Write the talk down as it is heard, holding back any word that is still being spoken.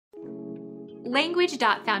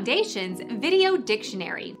Language.Foundation's Video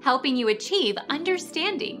Dictionary, helping you achieve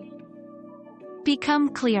understanding.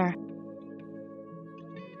 Become clear.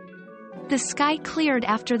 The sky cleared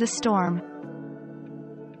after the storm.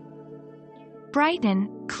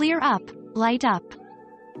 Brighten, clear up, light up.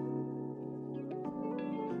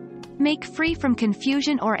 Make free from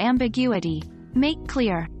confusion or ambiguity. Make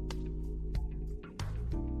clear.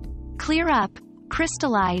 Clear up,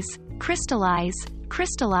 crystallize, crystallize,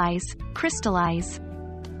 crystallize, crystallize.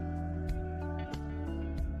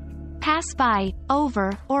 Pass by,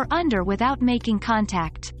 over, or under without making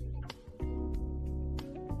contact.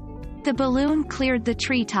 The balloon cleared the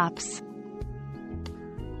treetops.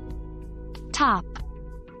 Top.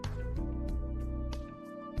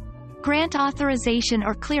 Grant authorization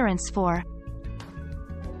or clearance for.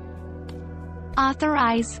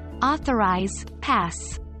 Authorize, authorize,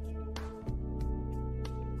 pass.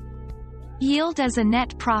 Yield as a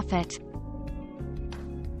net profit.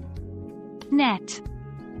 Net.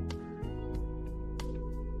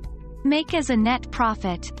 Make as a net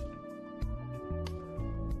profit.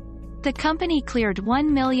 The company cleared $1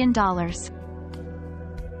 million.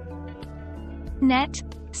 Net,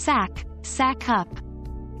 sack, sack up.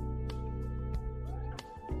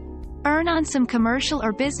 Earn on some commercial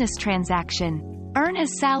or business transaction. Earn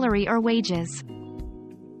as salary or wages.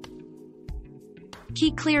 He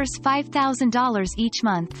clears $5,000 each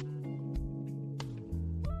month.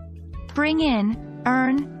 Bring in,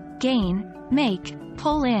 earn, gain, make,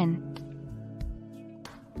 pull in.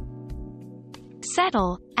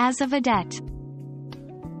 Settle, as of a debt.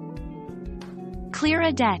 Clear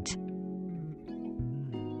a debt.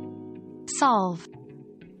 Solve.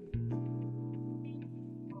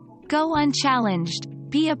 Go unchallenged,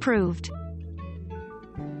 be approved.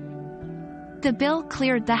 The bill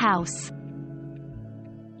cleared the House.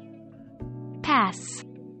 Pass.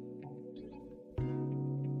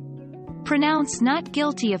 Pronounce not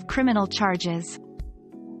guilty of criminal charges.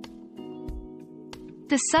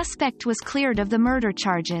 The suspect was cleared of the murder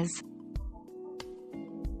charges.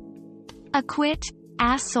 Acquit,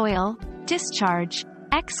 assoil, discharge,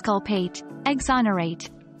 exculpate, exonerate.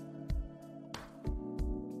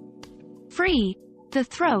 Free, the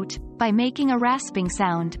throat, by making a rasping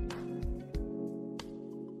sound.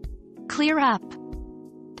 Clear up.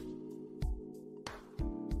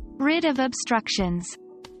 Rid of obstructions.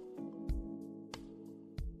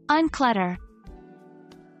 Unclutter.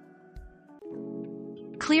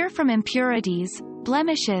 Clear from impurities,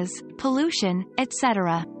 blemishes, pollution,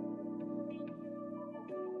 etc.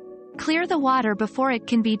 Clear the water before it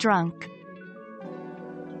can be drunk.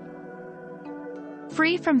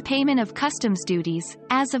 Free from payment of customs duties,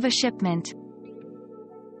 as of a shipment.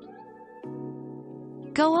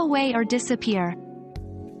 Go away or disappear.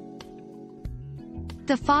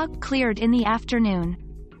 The fog cleared in the afternoon.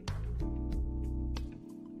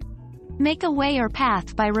 Make a way or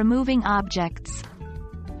path by removing objects.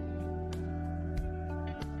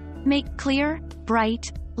 Make clear,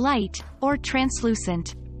 bright, light, or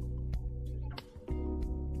translucent.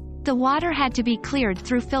 The water had to be cleared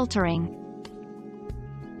through filtering.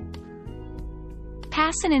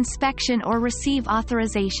 Pass an inspection or receive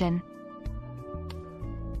authorization.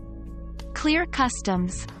 Clear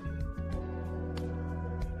customs.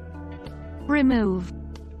 Remove.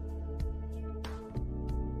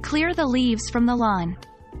 Clear the leaves from the lawn.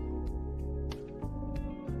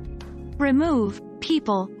 Remove,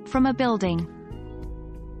 people, from a building.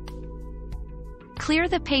 Clear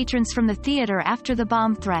the patrons from the theater after the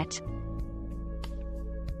bomb threat.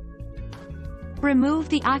 Remove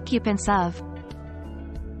the occupants of.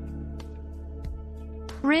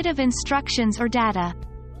 Rid of instructions or data.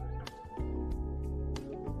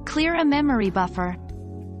 Clear a memory buffer.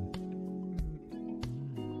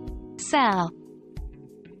 Sell.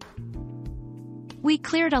 We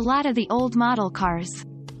cleared a lot of the old model cars.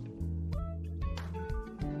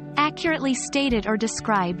 Accurately stated or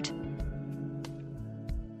described.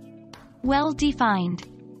 Well defined.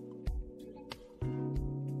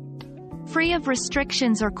 Free of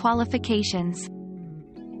restrictions or qualifications.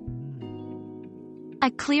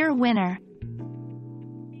 A clear winner.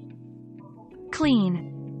 Clean.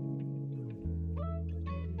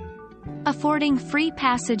 Affording free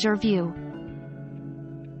passage or view.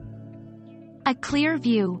 A clear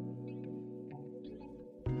view.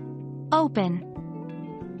 Open.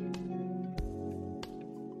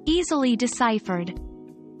 Easily deciphered.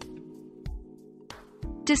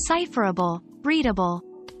 Decipherable, readable.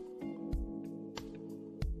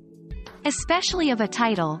 Especially of a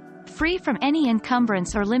title, free from any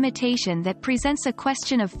encumbrance or limitation that presents a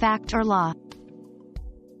question of fact or law.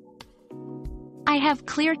 I have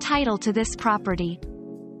clear title to this property.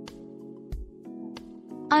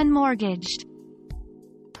 Unmortgaged.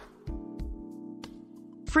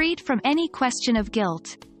 Freed from any question of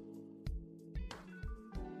guilt.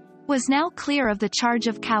 Was now clear of the charge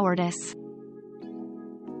of cowardice.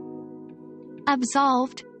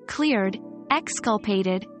 Absolved, cleared,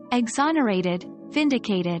 exculpated, exonerated,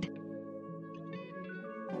 vindicated.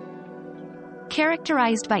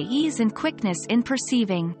 Characterized by ease and quickness in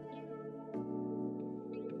perceiving.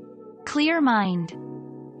 Clear mind.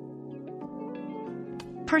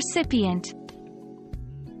 Percipient.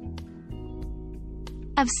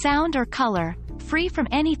 Of sound or color, free from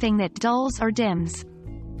anything that dulls or dims.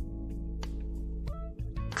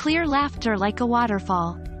 Clear laughter like a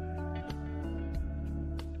waterfall.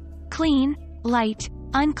 Clean, light,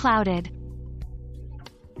 unclouded.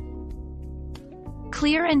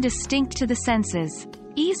 Clear and distinct to the senses,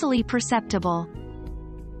 easily perceptible.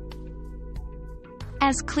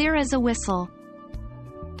 As clear as a whistle.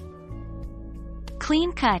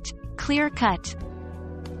 Clean cut, clear cut.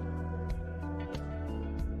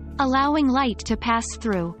 Allowing light to pass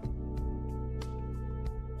through.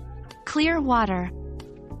 Clear water.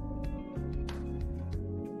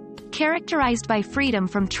 Characterized by freedom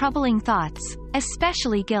from troubling thoughts,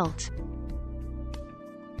 especially guilt.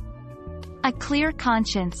 A clear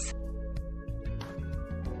conscience.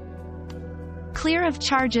 Clear of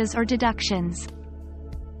charges or deductions.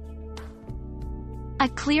 A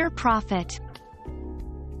clear profit.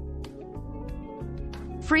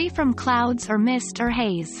 Free from clouds or mist or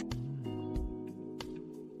haze.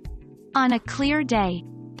 On a clear day.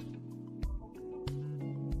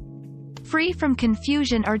 Free from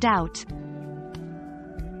confusion or doubt.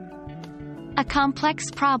 A complex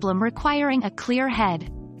problem requiring a clear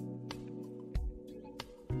head.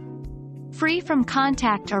 Free from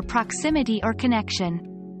contact or proximity or connection.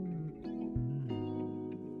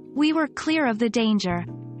 We were clear of the danger.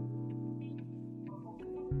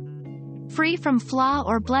 Free from flaw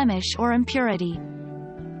or blemish or impurity.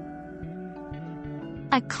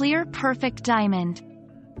 A clear perfect diamond.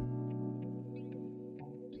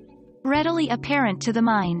 Readily apparent to the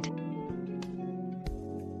mind.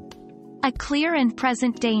 A clear and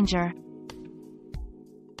present danger.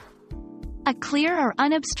 A clear or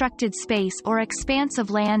unobstructed space or expanse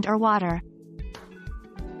of land or water.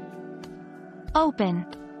 Open.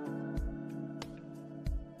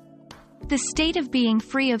 The state of being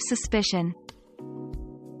free of suspicion.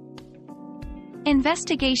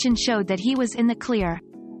 Investigation showed that he was in the clear.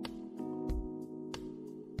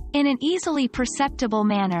 In an easily perceptible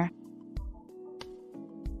manner.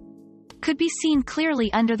 Could be seen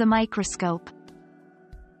clearly under the microscope.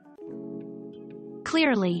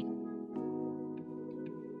 Clearly.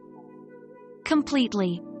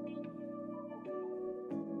 Completely.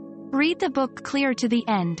 Read the book clear to the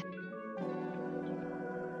end.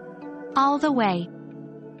 All the way.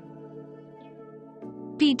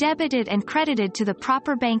 Be debited and credited to the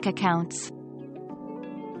proper bank accounts.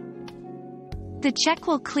 The check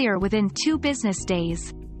will clear within 2 business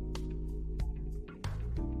days.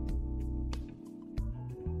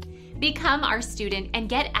 Become our student and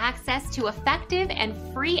get access to effective and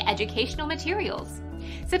free educational materials.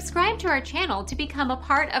 Subscribe to our channel to become a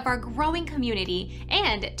part of our growing community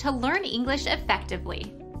and to learn English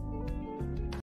effectively.